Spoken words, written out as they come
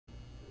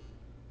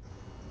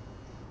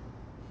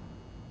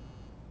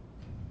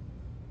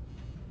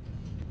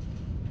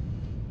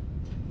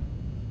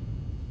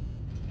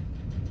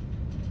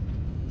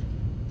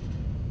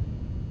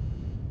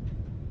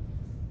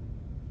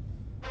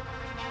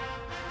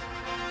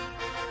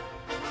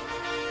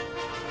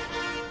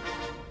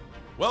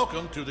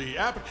Welcome to the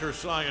Aperture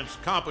Science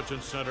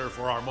Competence Center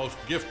for our most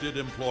gifted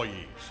employees.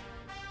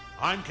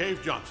 I'm Cave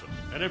Johnson,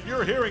 and if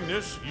you're hearing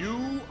this,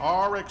 you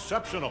are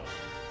exceptional.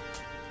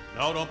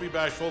 No, don't be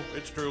bashful.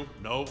 It's true.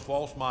 No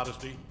false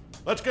modesty.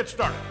 Let's get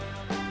started.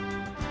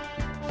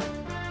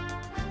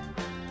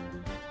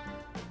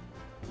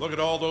 Look at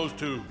all those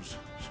tubes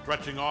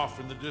stretching off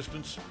in the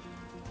distance.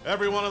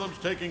 Every one of them's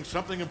taking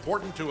something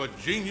important to a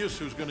genius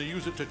who's going to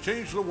use it to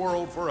change the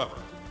world forever.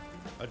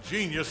 A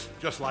genius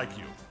just like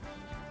you.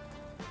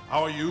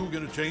 How are you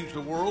going to change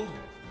the world?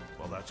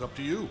 Well, that's up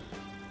to you.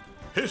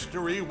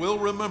 History will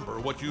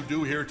remember what you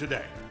do here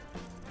today.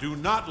 Do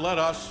not let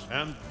us,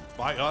 and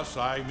by us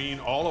I mean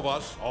all of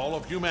us, all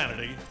of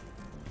humanity,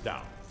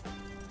 down.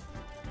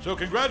 So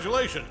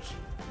congratulations.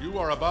 You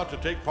are about to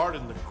take part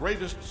in the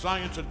greatest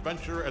science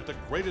adventure at the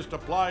greatest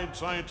applied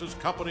sciences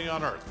company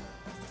on Earth.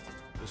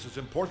 This is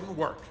important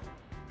work,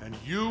 and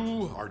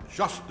you are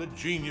just the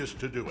genius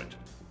to do it.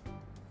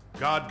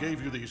 God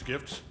gave you these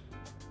gifts.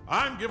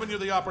 I'm giving you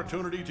the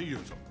opportunity to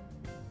use them.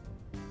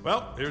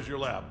 Well, here's your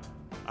lab.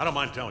 I don't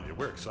mind telling you,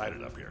 we're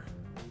excited up here.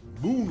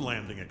 Moon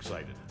landing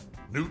excited.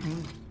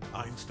 Newton,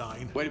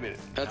 Einstein. Wait a minute.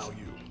 Now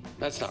you.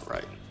 That's not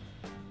right.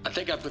 I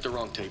think I put the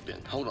wrong tape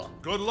in. Hold on.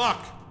 Good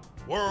luck,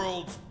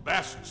 world's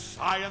best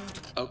science.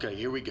 Okay,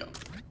 here we go.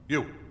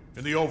 You,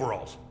 in the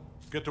overalls.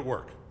 Get to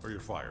work, or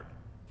you're fired.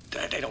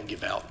 They don't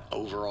give out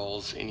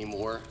overalls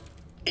anymore.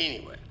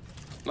 Anyway,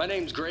 my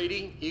name's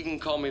Grady. You can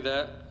call me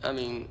that. I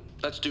mean,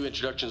 let's do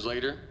introductions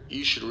later.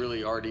 You should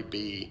really already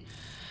be...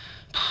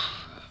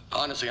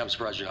 Honestly, I'm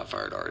surprised you're not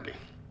fired already.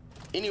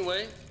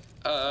 Anyway,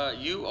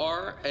 you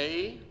are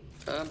a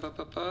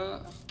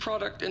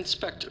product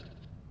inspector.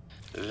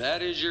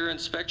 That is your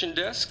inspection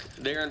desk.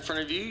 There in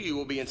front of you, you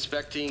will be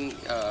inspecting,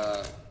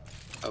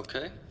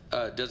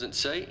 doesn't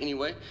say.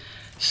 Anyway,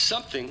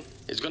 something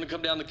is going to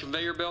come down the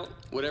conveyor belt,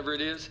 whatever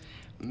it is.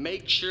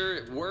 Make sure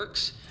it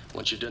works.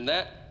 Once you've done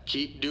that,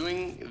 keep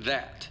doing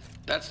that.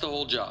 That's the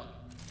whole job.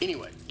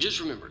 Anyway,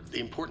 just remember, the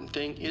important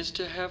thing is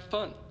to have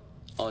fun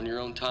on your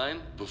own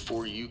time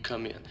before you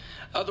come in.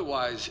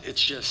 Otherwise,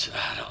 it's just,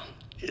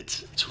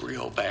 it's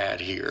real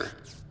bad here.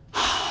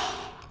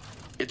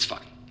 It's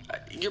fine.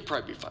 You'll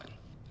probably be fine.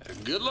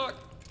 Good luck.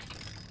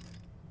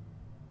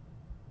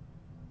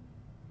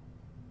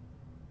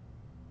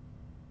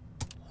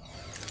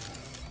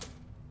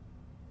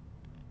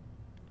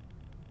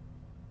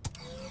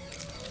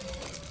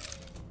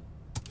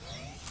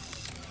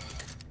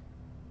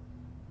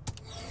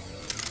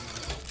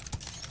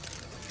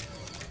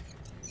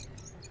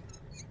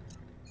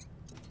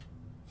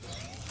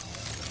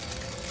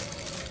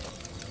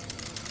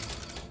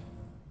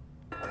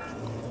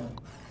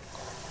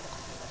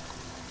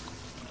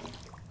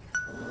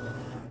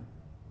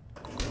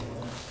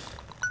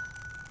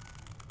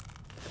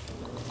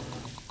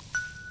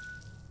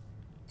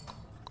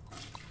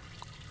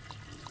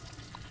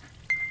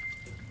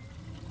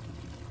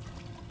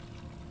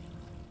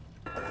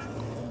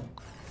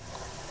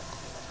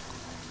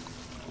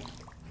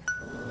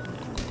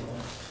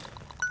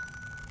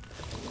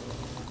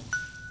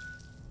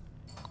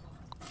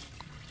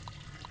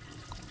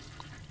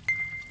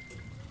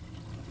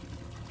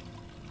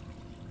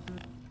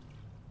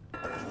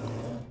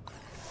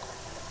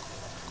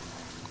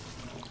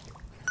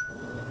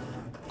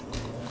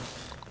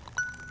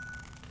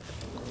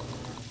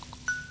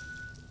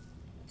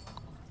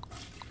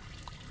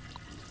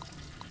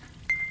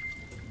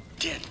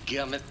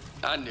 Dadgummit,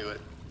 I knew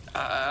it.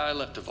 I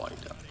left the volume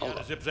down. Hold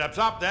on. Zip, zap,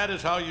 zop. That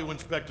is how you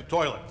inspect a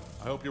toilet.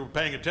 I hope you were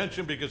paying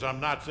attention because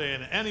I'm not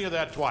saying any of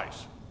that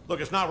twice.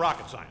 Look, it's not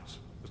rocket science.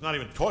 It's not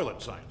even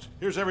toilet science.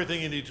 Here's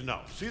everything you need to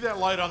know. See that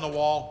light on the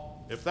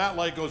wall? If that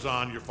light goes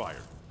on, you're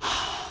fired.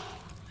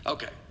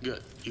 Okay,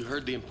 good. You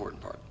heard the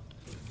important part.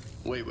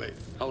 Wait,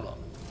 hold on.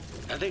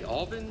 Have they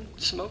all been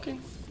smoking?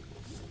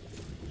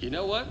 You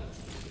know what?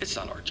 It's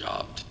not our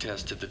job to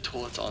test if the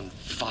toilet's on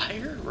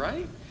fire,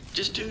 right?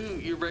 Just do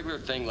your regular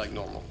thing like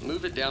normal.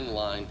 Move it down the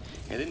line,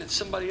 and then it's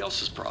somebody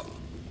else's problem.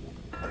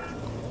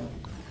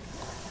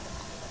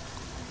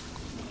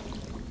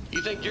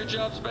 You think your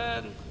job's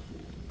bad?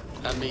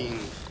 I mean,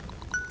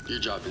 your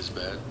job is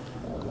bad.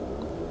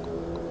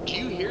 Do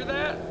you hear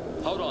that?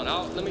 Hold on,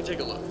 let me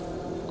take a look.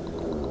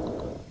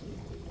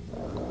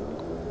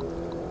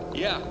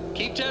 Yeah,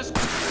 keep testing.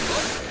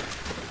 Oh.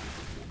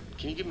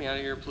 Can you get me out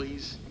of here,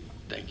 please?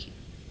 Thank you.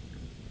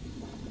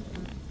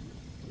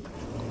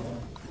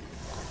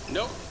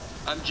 Nope,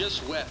 I'm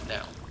just wet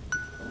now.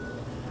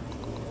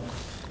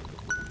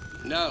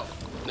 No.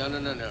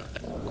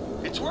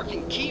 It's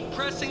working. Keep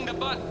pressing the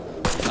button.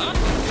 Huh?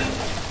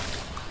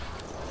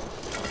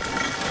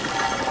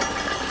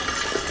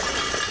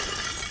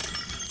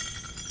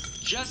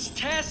 Just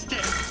test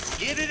it.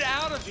 Get it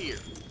out of here.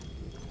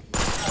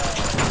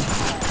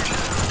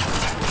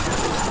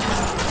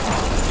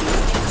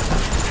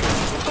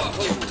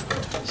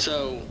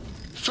 So,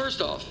 first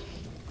off,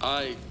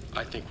 I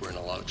think we're in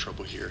a lot of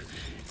trouble here.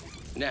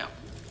 Now,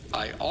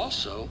 I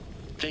also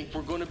think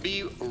we're going to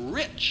be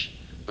rich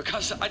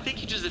because I think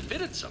you just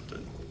admitted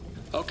something.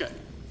 Okay,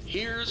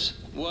 here's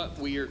what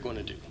we are going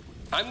to do.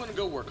 I'm gonna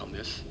go work on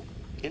this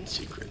in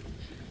secret.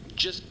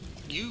 Just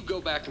you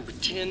go back and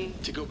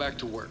pretend to go back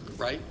to work,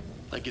 right?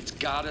 Like it's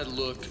gotta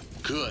look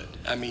good.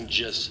 I mean,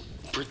 just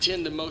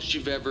pretend the most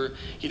you've ever,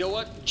 you know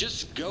what?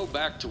 Just go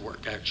back to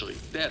work, actually.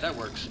 Yeah, that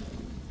works.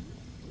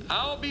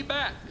 I'll be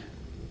back.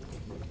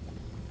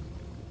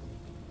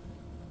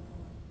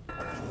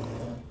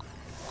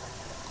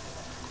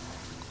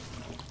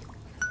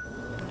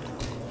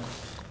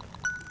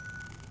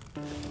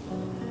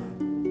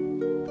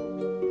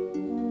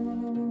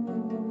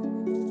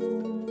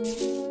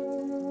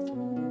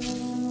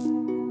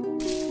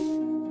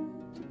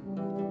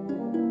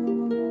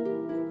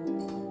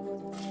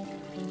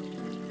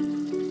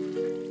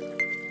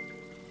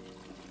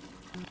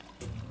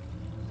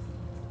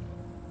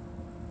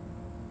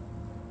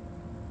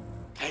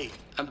 Hey,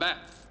 I'm back.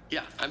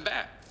 Yeah, I'm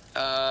back.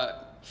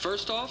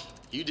 First off,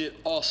 you did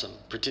awesome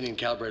pretending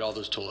to calibrate all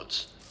those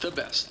toilets. The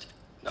best.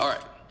 All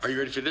right, are you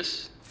ready for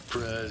this?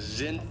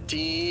 Presenting.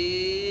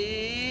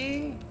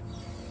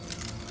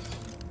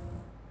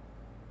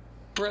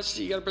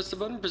 You gotta press the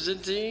button.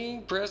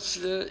 Presenting, press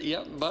the,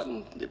 yep,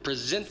 button.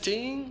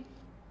 Presenting.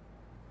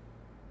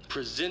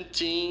 Press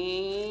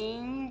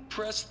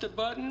the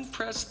button,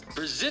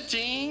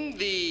 presenting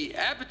the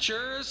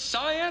Aperture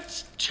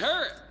Science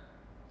Turret.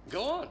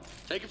 Go on,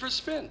 take it for a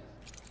spin.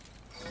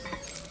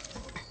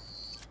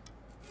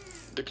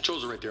 The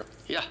controls are right there.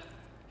 Yeah,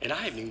 and I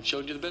haven't even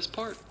showed you the best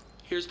part.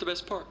 Here's the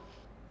best part.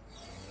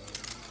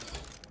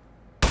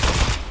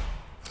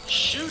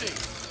 Shooting.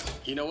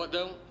 You know what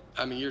though?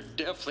 I mean, you're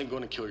definitely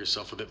going to kill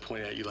yourself with it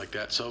pointing at you like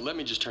that, so let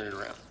me just turn it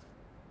around.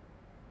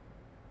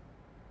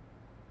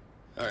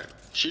 All right,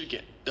 shoot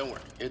again. Don't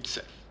worry, it's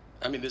safe.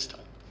 I mean, this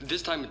time.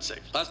 This time it's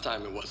safe. Last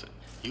time it wasn't.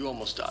 You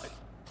almost died.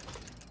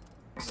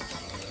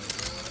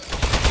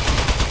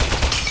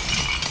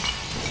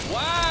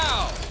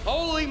 Wow!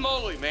 Holy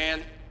moly,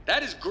 man.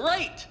 That is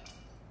great!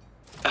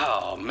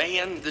 Oh,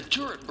 man, the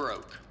turret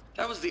broke.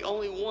 That was the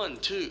only one,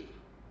 too.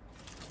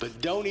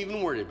 But don't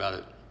even worry about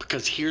it,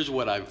 because here's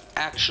what I've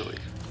actually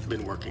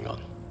been working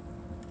on.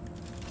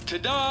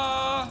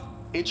 Ta-da!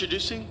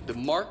 Introducing the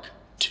Mark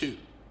II.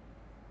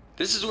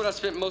 This is what I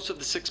spent most of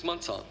the 6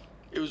 months on.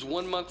 It was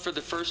 1 month for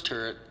the first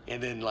turret,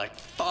 and then like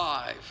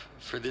 5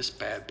 for this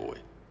bad boy.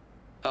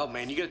 Oh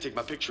man, you gotta take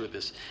my picture of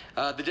this.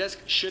 The desk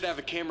should have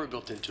a camera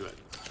built into it.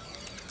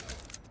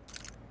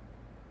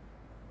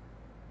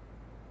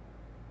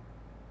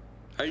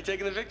 Are you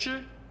taking the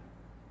picture?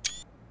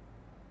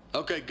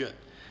 Okay, good.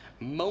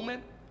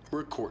 Moment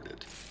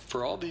recorded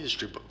for all the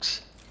history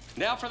books.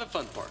 Now for the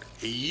fun part.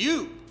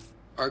 You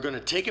are gonna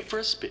take it for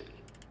a spin.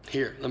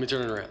 Here, let me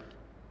turn it around.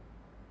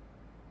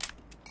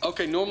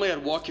 Okay, normally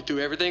I'd walk you through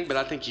everything, but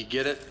I think you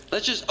get it.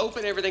 Let's just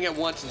open everything at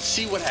once and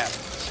see what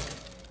happens.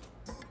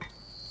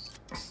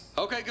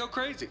 Okay, go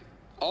crazy.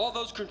 All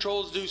those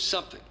controls do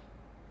something.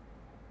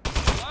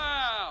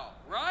 Wow,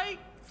 right?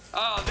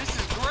 Oh, this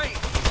is great.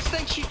 This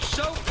thing shoots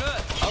so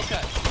good.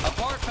 Okay, a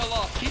part fell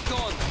off. Keep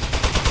going.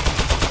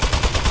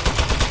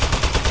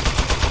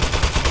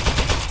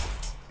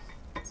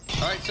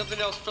 All right, something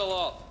else fell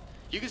off.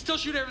 You can still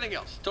shoot everything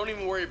else. Don't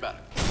even worry about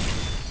it.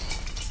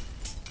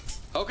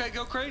 Okay,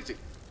 go crazy.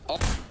 Oh.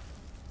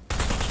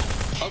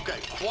 Okay,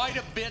 quite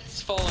a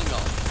bit's falling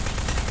off.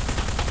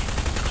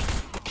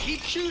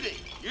 Keep shooting.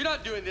 You're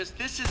not doing this.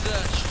 This is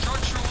a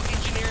structural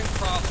engineering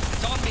problem.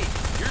 It's on me.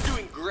 You're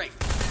doing great.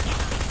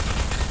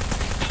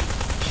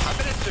 I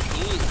bet it's the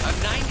glue. I'm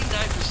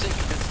 99%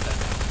 convinced that.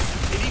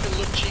 It even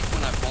looked cheap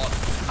when I bought it.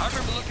 I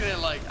remember looking at it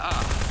like,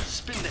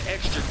 spend the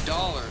extra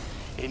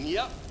 $1. And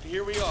yep,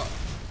 here we are.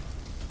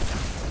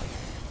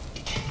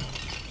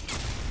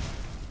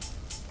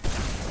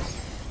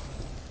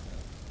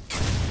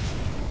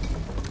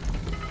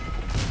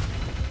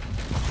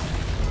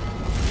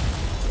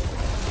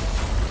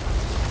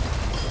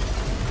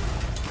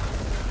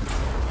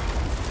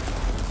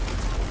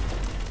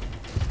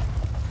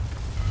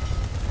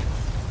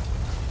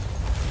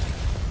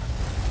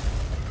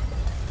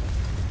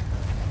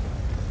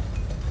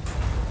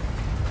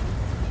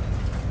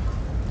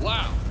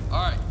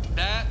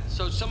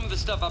 So some of the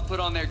stuff I put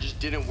on there just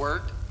didn't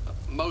work.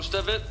 Most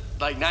of it,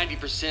 like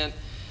 90%,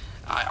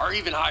 or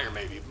even higher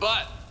maybe.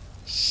 But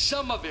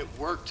some of it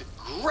worked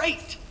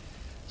great.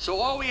 So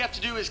all we have to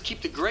do is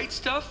keep the great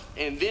stuff,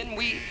 and then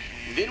we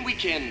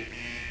can.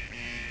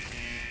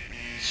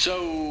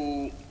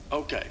 So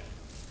okay,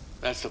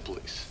 that's the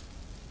police.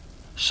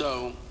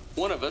 So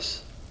one of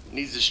us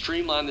needs to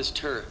streamline this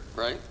turret,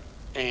 right?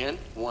 And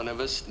one of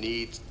us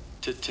needs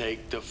to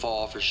take the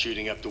fall for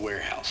shooting up the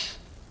warehouse,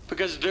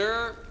 because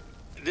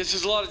this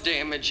is a lot of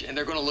damage, and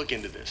they're going to look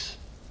into this.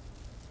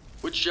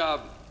 Which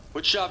job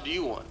do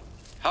you want?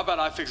 How about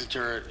I fix a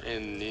turret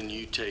and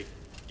you take?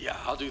 Yeah,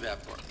 I'll do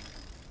that part.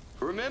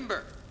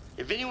 Remember,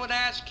 if anyone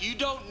asks, you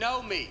don't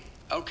know me,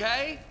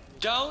 okay?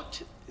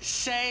 Don't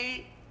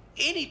say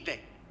anything.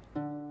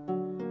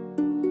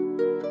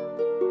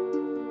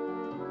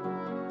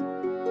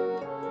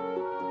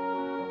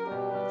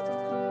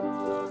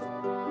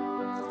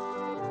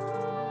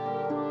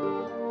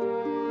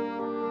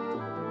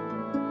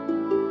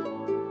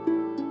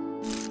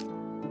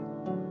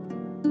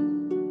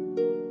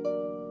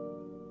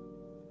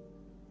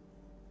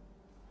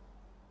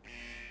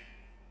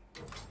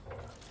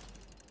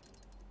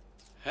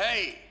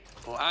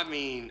 I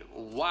mean,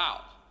 wow.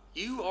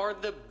 You are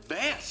the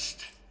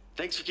best.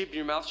 Thanks for keeping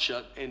your mouth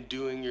shut and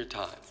doing your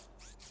time.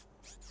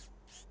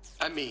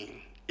 I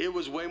mean, it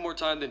was way more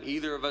time than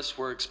either of us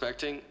were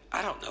expecting.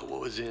 I don't know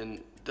what was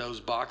in those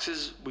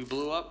boxes we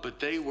blew up, but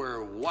they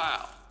were,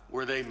 wow,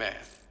 were they mad.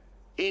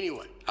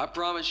 Anyway, I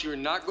promise you're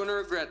not going to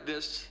regret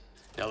this.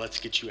 Now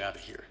let's get you out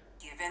of here.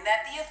 Given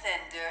that the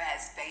offender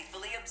has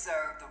faithfully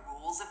observed the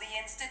rules of the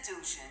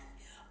institution,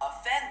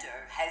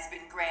 offender has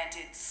been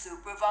granted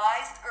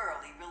supervised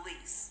early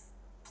release.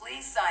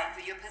 Please sign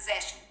for your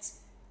possessions.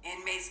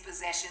 Inmates'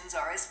 possessions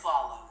are as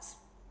follows.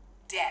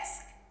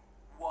 Desk,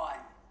 1.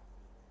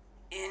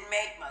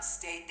 Inmate must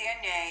state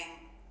their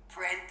name,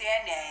 print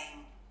their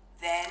name,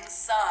 then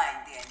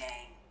sign their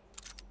name.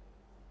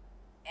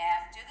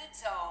 After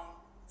the tone,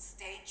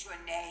 state your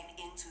name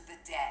into the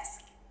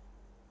desk.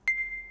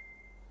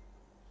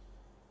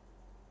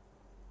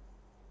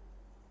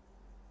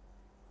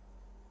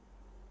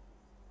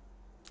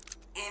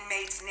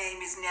 Inmate's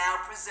name is now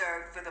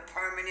preserved for the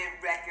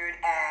permanent record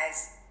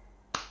as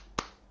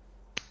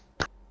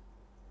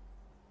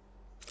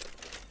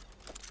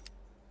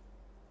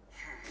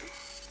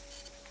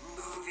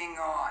moving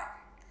on.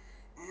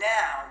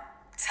 Now,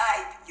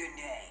 type your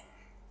name.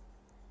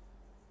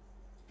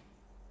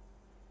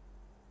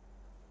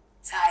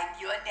 Type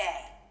your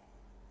name.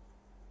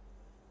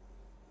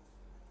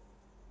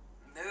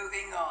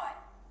 Moving on.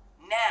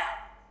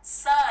 Now,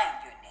 sign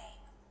your name.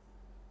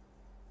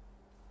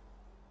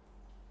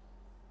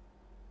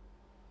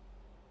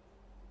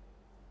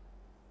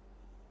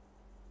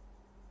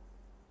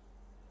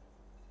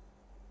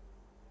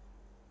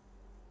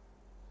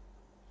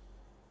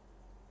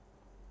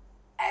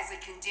 As a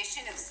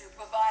condition of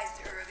supervised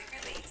early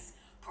release,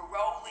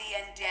 parolee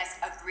and desk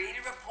agree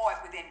to report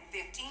within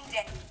 15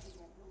 days.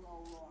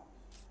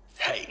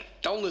 Hey,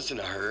 don't listen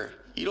to her.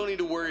 You don't need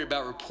to worry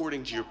about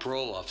reporting to your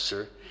parole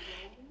officer.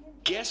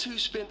 Guess who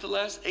spent the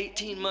last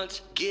 18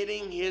 months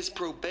getting his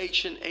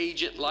probation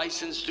agent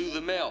license through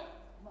the mail?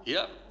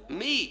 Yep,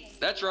 me.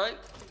 That's right.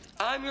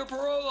 I'm your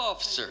parole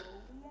officer.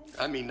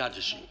 I mean, not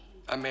just you.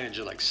 I'm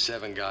managing like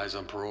 7 guys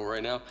on parole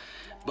right now,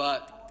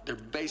 but they're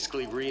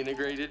basically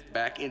reintegrated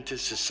back into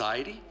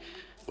society.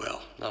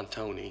 Well, not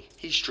Tony.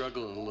 He's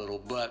struggling a little,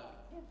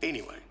 but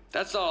anyway,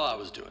 that's all I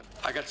was doing.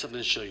 I got something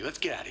to show you. Let's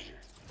get out of here.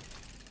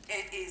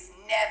 It is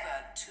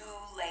never too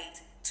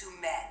late to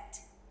mend.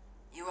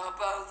 You are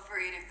both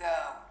free to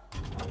go.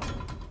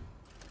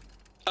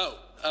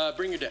 Oh,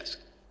 bring your desk.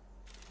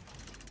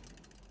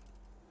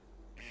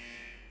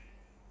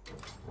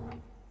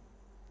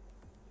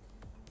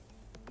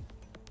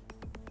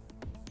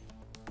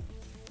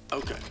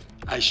 Okay.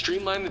 I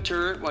streamlined the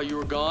turret while you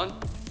were gone,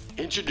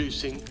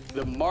 introducing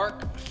the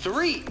Mark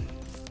III.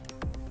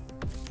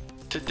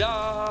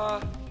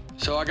 Ta-da!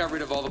 So I got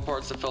rid of all the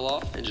parts that fell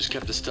off and just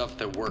kept the stuff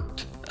that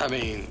worked. I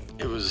mean,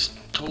 it was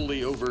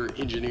totally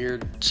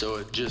over-engineered, so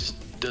it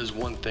just does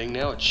one thing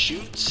now. It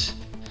shoots.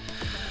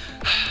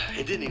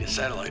 It didn't need a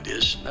satellite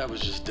dish. That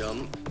was just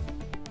dumb.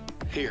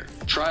 Here,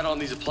 try it on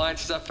these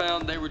appliances I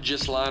found. They were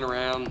just lying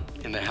around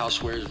in the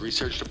housewares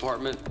research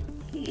department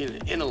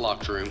in a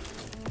locked room.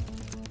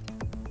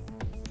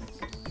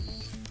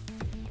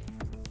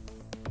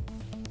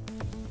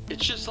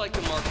 It's just like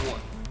the Mark I.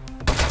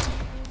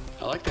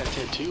 I like that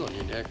tattoo on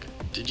your neck.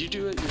 Did you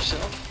do it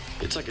yourself?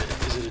 It's like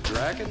is it a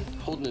dragon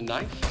holding a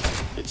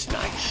knife? It's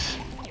nice.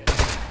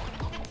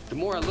 The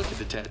more I look at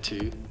the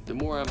tattoo, the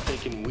more I'm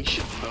thinking we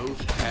should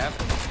both have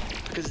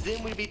it. Because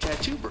then we'd be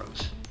tattoo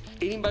bros.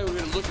 Anybody would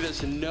gonna look at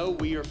us and know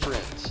we are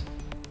friends.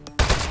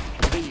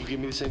 You think you give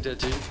me the same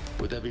tattoo?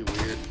 Would that be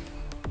weird?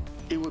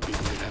 It would be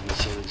weird having the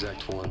same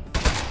exact one.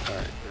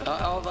 Alright,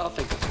 I'll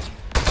think of it.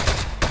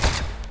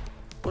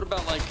 What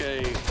about like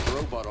a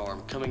robot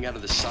arm coming out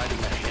of the side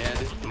of my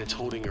head and it's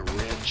holding a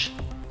wrench?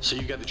 So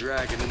you got the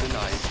dragon and the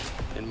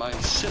knife, and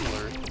mine's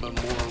similar, but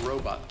more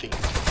robot themed.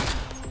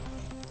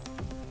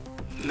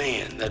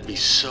 Man, that'd be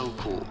so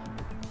cool.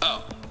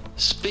 Oh,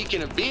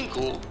 speaking of being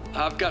cool,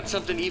 I've got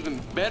something even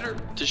better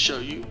to show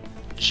you.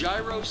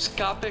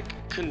 Gyroscopic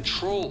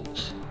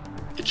controls.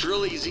 It's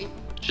real easy.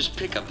 Just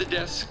pick up the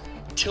desk,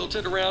 tilt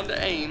it around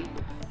to aim,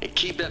 and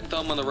keep that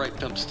thumb on the right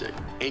thumbstick.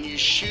 And you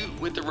shoot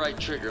with the right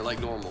trigger like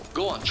normal.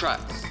 Go on, try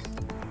it.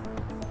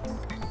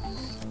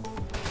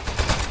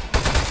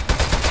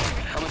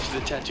 How much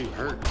did the tattoo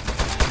hurt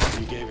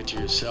when you gave it to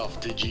yourself?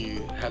 Did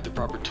you have the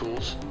proper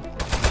tools?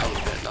 I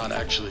would bet not,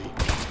 actually,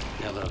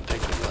 now that I'm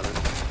thinking about it.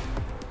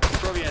 You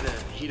probably had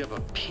to heat up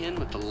a pin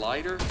with the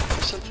lighter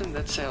or something.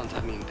 That sounds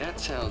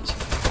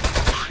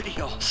pretty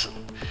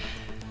awesome.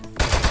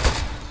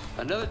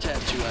 Another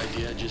tattoo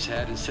idea I just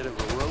had, instead of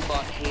a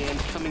robot hand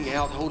coming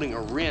out holding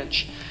a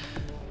wrench,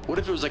 what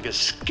if it was like a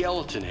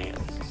skeleton hand?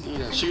 You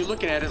know, so you're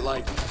looking at it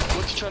like,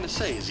 what's he trying to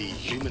say? Is he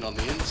human on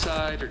the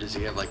inside, or does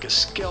he have like a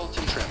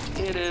skeleton trapped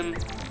in him?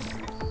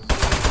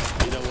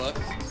 You know what?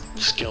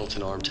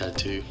 Skeleton arm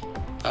tattoo.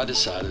 I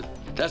decided.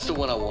 That's the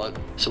one I want.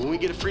 So when we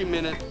get a free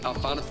minute, I'll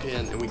find a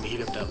pen and we can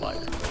heat up that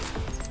lighter.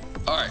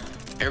 All right,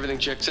 everything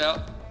checks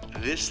out.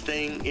 This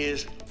thing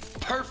is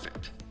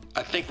perfect.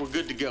 I think we're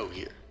good to go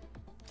here.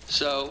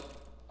 So,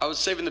 I was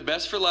saving the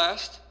best for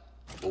last.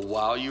 But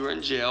while you were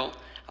in jail,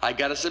 I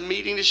got us a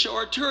meeting to show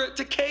our turret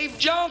to Cave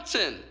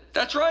Johnson.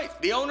 That's right,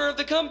 the owner of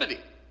the company.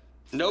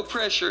 No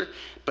pressure,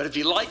 but if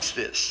he likes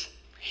this,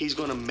 he's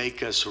gonna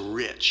make us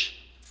rich.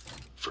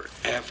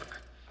 Forever.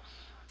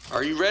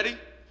 Are you ready?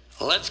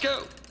 Let's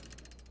go.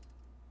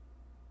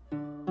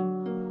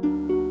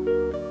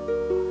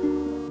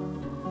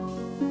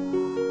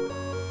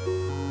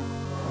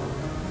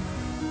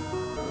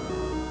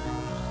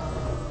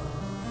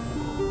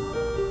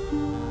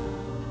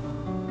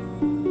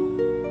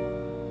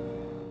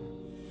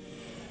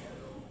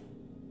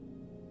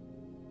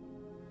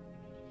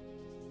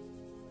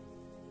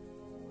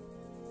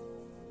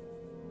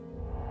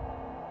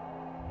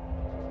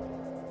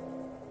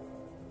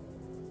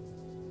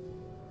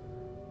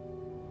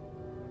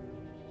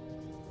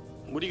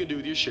 What are you gonna do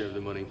with your share of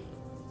the money?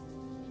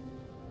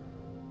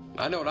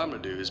 I know what I'm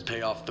gonna do is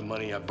pay off the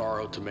money I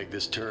borrowed to make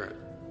this turret.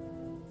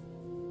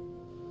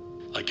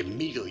 Like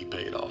immediately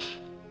pay it off.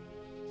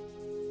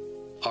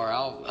 Or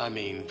I'll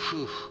be in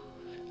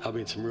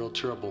some real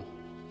trouble.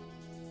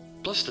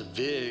 Plus the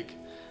VIG,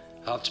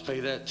 I'll have to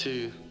pay that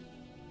too.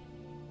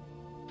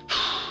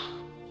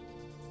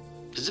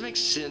 Does it make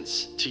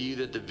sense to you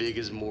that the VIG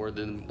is more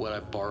than what I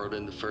borrowed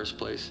in the first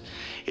place?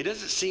 It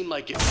doesn't seem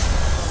like it.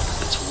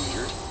 That's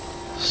weird.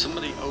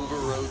 Somebody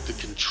overrode the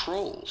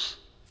controls.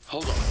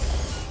 Hold on.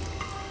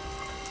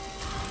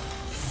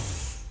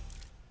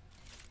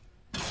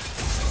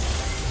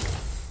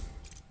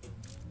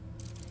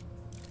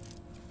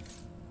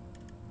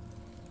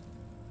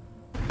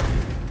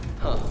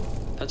 Huh.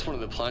 That's one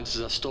of the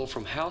appliances I stole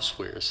from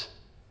Housewares.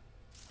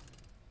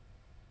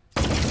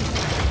 Oh,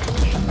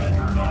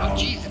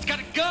 jeez, it's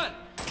got a gun!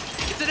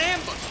 It's an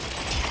ambush!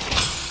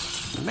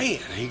 Man,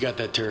 he got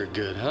that turret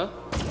good, huh?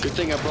 Good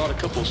thing I brought a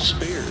couple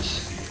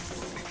spares.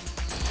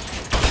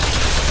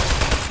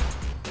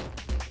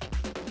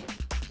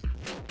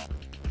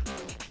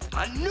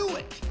 I knew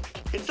it!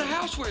 It's the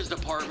Housewares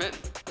department.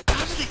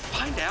 How did they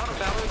find out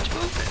about our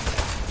token?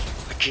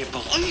 I can't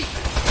believe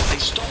it. They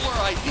stole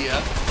our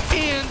idea,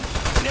 and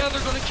now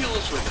they're gonna kill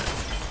us with it.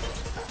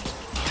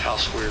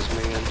 Housewares,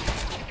 man.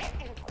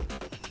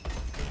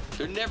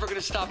 They're never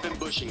gonna stop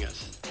ambushing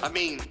us. I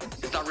mean,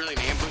 it's not really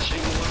an ambush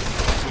anymore.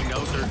 We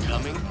know they're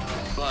coming,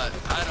 but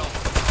I don't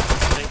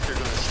think they're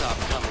gonna stop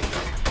coming,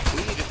 though.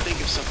 We need to think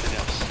of something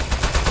else.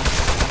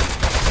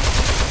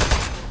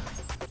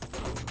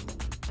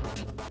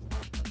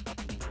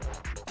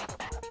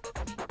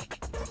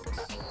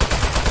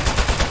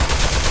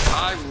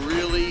 I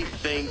really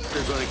think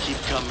they're going to keep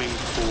coming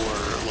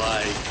for,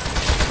 like,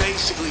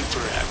 basically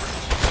forever.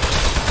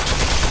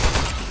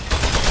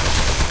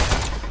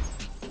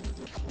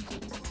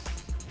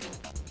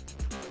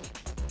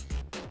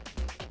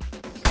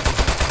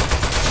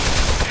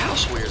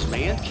 Housewares,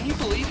 man. Can you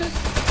believe it?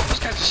 Those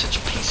guys are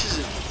such pieces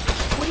of...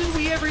 What did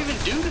we ever even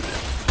do to them?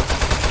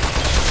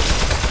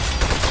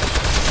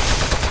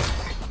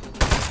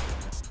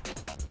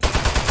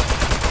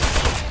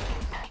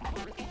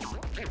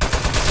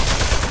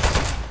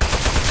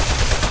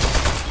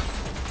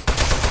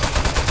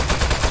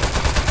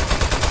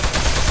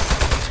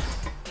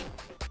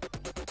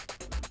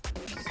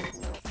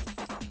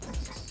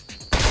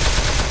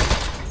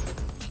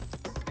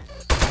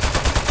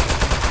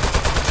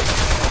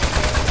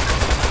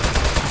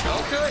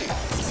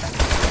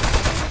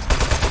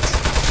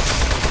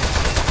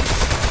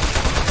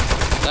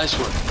 Nice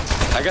work.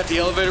 I got the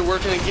elevator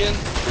working again.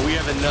 We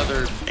have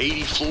another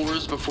 80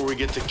 floors before we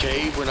get to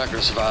Cave. We're not going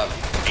to survive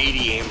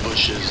 80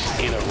 ambushes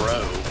in a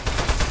row.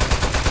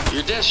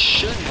 Your desk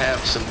should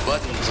have some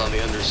buttons on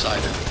the underside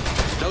of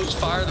it. Those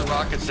fire the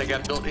rockets that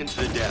got built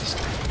into the desk.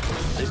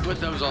 They put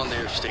those on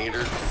there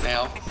standard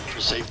now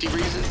for safety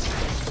reasons.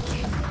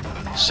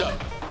 So,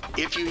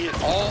 if you hit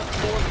all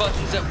 4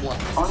 buttons at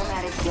once.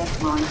 Automatic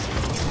desk launch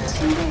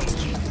sequencer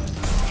engaged.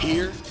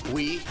 Here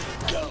we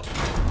go.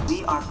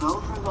 We are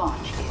go for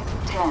launch in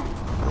 10,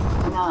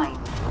 9,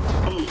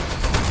 8,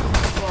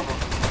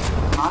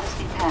 7.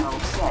 Modesty panel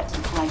set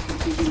to flight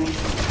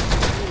configuration.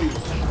 3,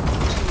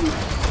 2,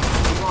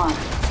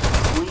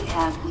 1. We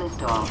have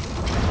liftoff.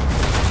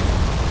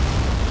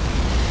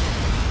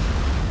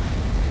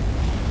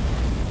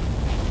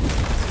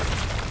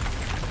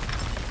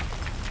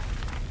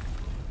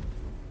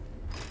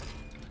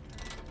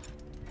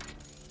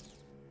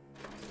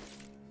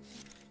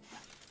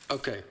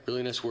 Okay,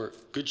 really nice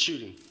work. Good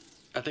shooting.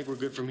 I think we're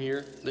good from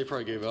here. They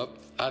probably gave up.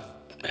 I'd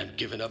have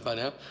given up by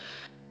now.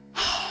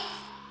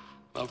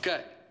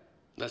 Okay,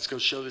 let's go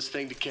show this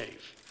thing to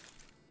Cave.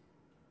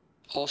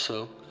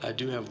 Also, I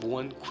do have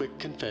one quick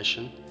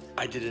confession.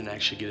 I didn't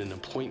actually get an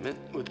appointment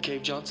with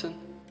Cave Johnson.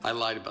 I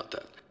lied about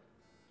that.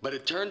 But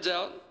it turns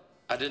out,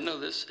 I didn't know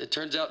this, it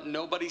turns out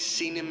nobody's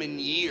seen him in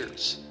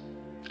years.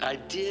 I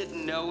did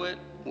know it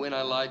when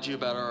I lied to you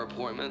about our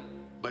appointment,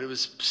 but it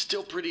was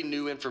still pretty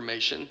new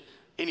information.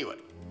 Anyway,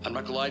 I'm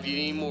not gonna lie to you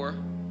anymore.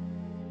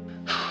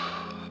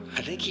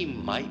 I think he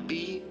might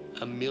be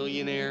a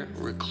millionaire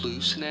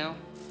recluse now,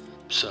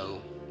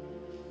 so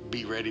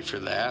be ready for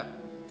that.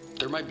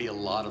 There might be a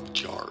lot of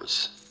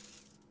jars.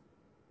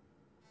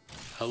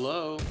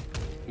 Hello,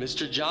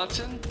 Mr.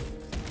 Johnson?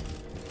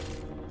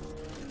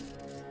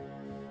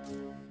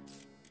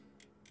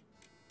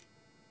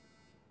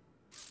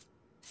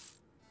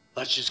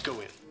 Let's just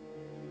go in.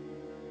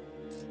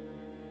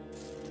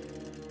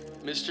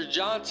 Mr.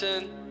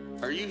 Johnson,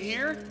 are you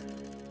here?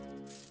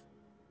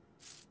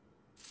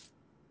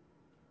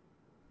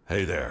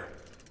 Hey there.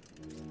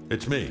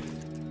 It's me,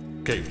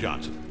 Cave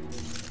Johnson.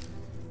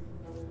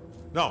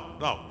 No,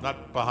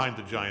 not behind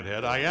the giant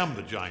head. I am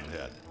the giant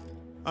head.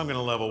 I'm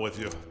gonna level with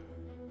you.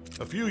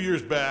 A few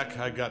years back,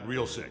 I got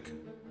real sick.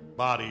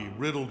 Body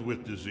riddled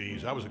with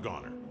disease. I was a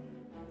goner.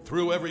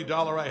 Threw every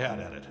dollar I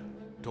had at it.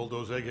 Told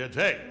those eggheads,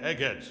 hey,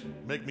 eggheads,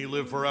 make me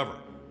live forever.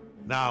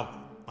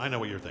 Now, I know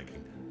what you're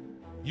thinking.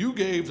 You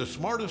gave the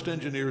smartest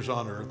engineers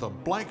on Earth a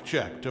blank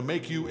check to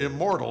make you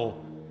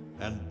immortal,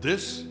 and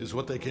this is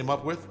what they came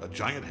up with? A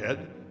giant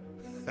head?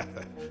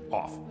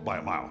 Off by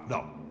a mile.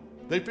 No.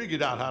 They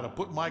figured out how to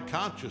put my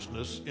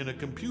consciousness in a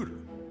computer.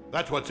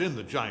 That's what's in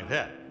the giant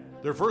head.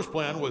 Their first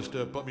plan was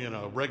to put me in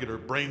a regular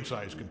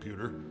brain-sized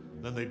computer,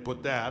 then they'd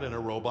put that in a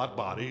robot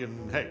body,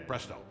 and hey,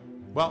 presto.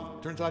 Well,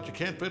 turns out you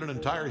can't fit an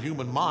entire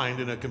human mind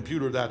in a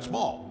computer that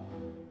small.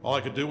 All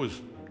I could do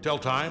was tell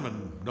time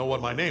and know what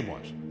my name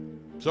was.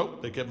 So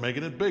they kept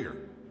making it bigger.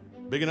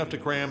 Big enough to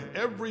cram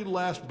every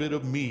last bit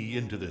of me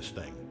into this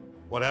thing.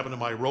 What happened to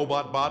my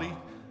robot body?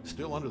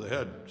 Still under the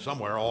head,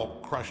 somewhere,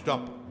 all crushed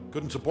up.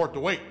 Couldn't support the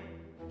weight.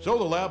 So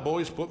the lab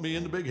boys put me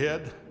in the big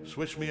head,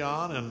 switched me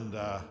on, and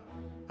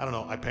I don't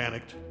know, I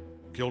panicked.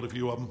 Killed a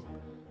few of them.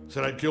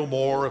 Said I'd kill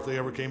more if they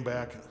ever came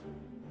back.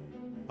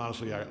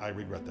 Honestly, I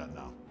regret that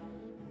now.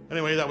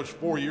 Anyway, that was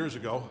 4 years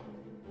ago.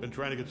 Been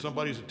trying to get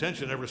somebody's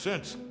attention ever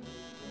since.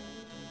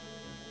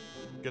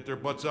 Get their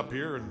butts up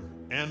here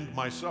and end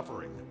my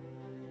suffering.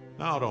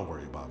 Now, don't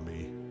worry about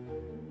me.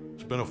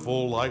 It's been a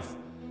full life,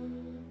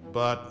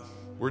 but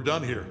we're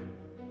done here.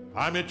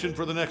 I'm itching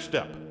for the next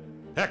step.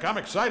 Heck, I'm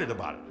excited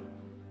about it.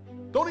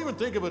 Don't even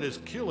think of it as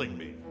killing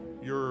me.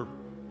 You're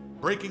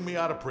breaking me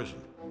out of prison.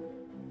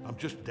 I'm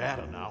just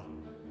data now.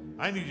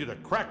 I need you to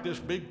crack this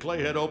big clay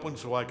head open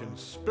so I can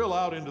spill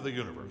out into the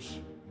universe.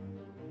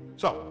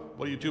 So,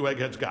 what do you two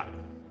eggheads got?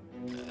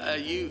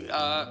 You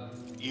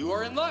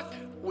are in luck.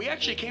 We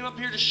actually came up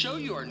here to show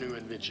you our new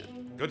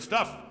invention. Good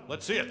stuff.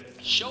 Let's see it.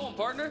 Show 'em,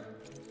 partner.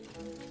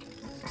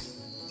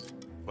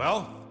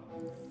 Well,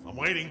 I'm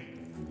waiting.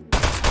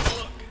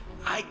 Look,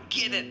 I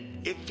get it.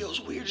 It feels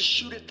weird to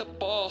shoot at the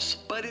boss,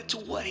 but it's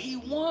what he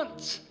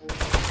wants.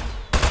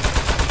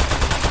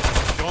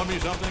 Showing me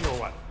something or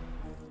what?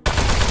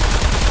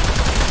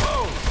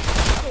 Whoa!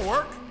 That'll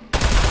work.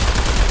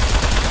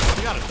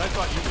 To be honest, I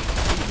thought you were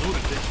two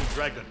lunatics who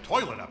dragged a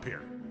toilet up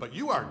here. But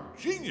you are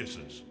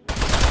geniuses.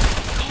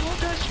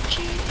 Called us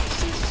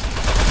geniuses.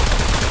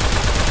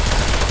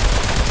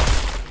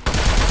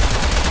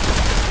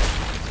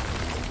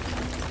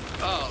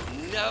 Oh,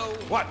 no.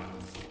 What?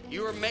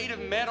 You are made of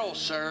metal,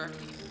 sir.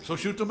 So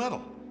shoot the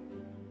metal.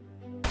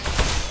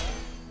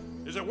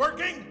 Is it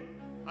working?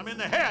 I'm in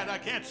the head, I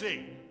can't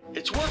see.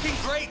 It's working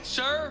great,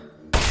 sir.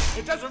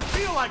 It doesn't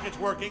feel like it's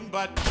working,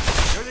 but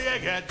you're the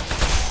egghead.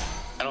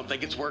 I don't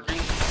think it's working,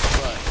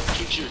 but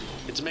keep shooting.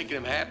 It's making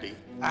him happy.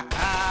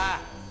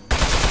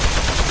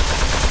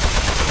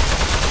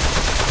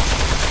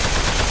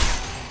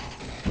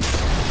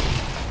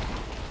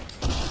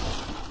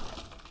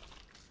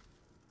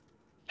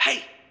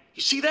 Hey,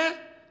 you see that?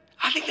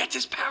 I think that's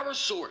his power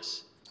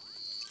source.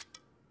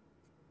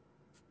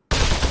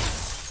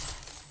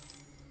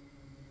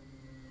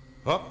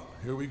 Up,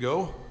 here we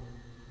go.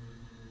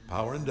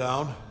 Powering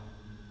down.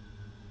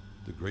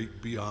 The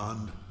great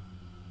beyond.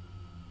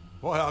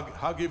 Well,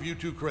 I'll give you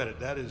two credit.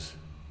 That is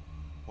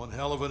one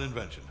hell of an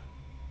invention.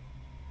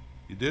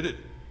 You did it.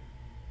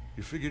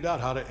 You figured out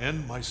how to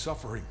end my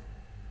suffering.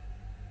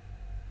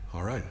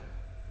 All right.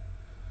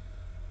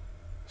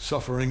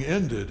 Suffering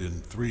ended in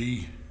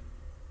 3,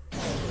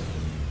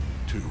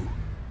 2.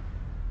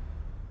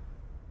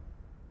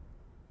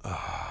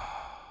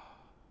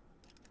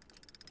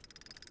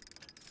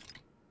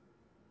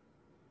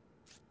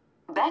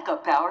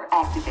 Backup power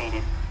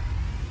activated.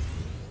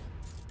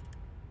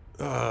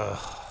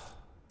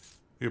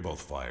 You're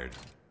both fired.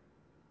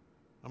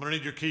 I'm gonna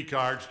need your key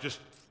cards. Just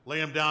lay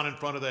them down in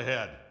front of the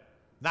head.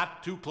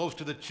 Not too close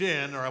to the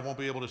chin, or I won't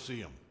be able to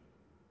see them.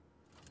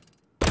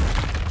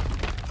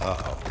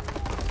 Uh-oh.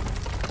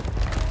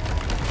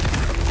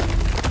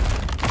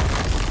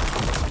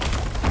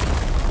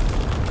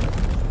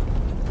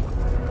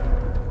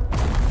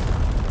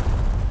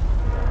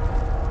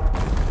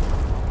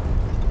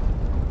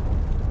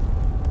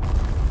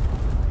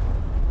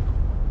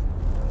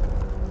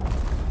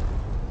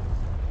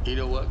 You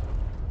know what?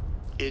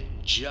 It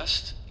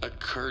just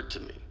occurred to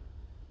me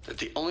that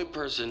the only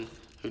person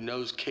who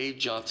knows Cave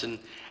Johnson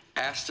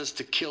asked us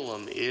to kill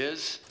him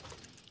is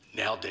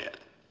now dead.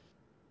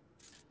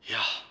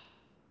 Yeah.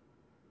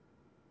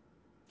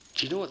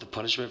 Do you know what the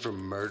punishment for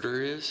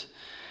murder is?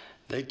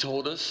 They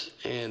told us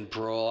in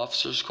parole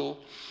officer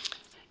school,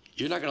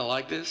 you're not gonna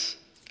like this.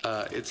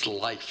 It's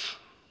life.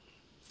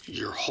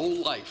 Your whole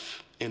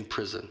life in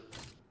prison.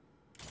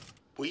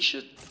 We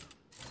should...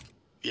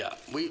 Yeah,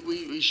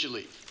 we should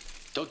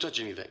leave. Don't touch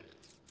anything.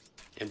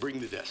 And bring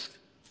the desk.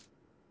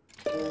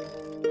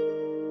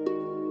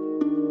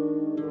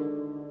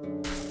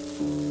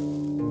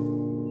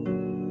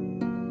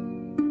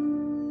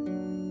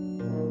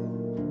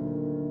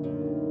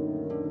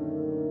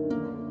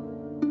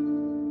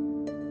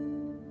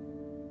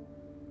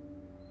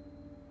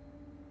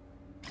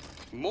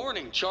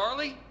 Morning,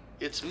 Charlie.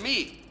 It's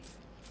me,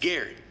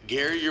 Gary.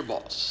 Gary, your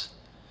boss.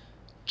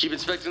 Keep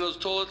inspecting those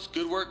toilets.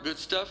 Good work, good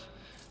stuff.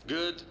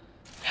 Good.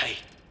 Hey,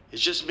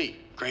 it's just me,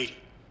 Grady.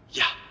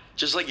 Yeah,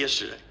 just like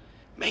yesterday.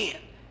 Man,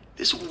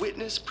 this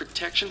witness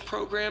protection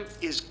program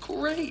is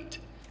great.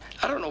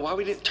 I don't know why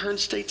we didn't turn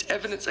state's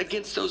evidence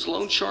against those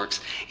loan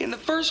sharks in the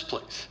first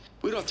place.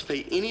 We don't have to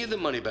pay any of the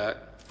money back.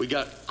 We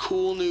got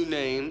cool new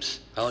names.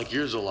 I like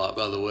yours a lot,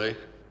 by the way.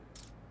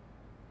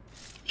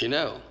 You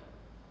know,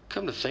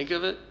 come to think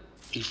of it,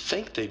 you'd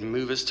think they'd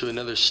move us to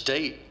another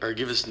state or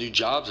give us new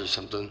jobs or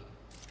something.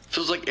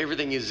 Feels like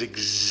everything is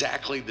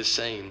exactly the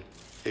same,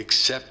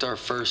 except our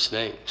first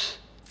names.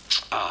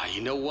 Ah,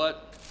 you know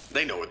what?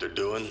 They know what they're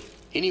doing.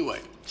 Anyway,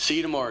 see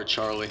you tomorrow,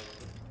 Charlie.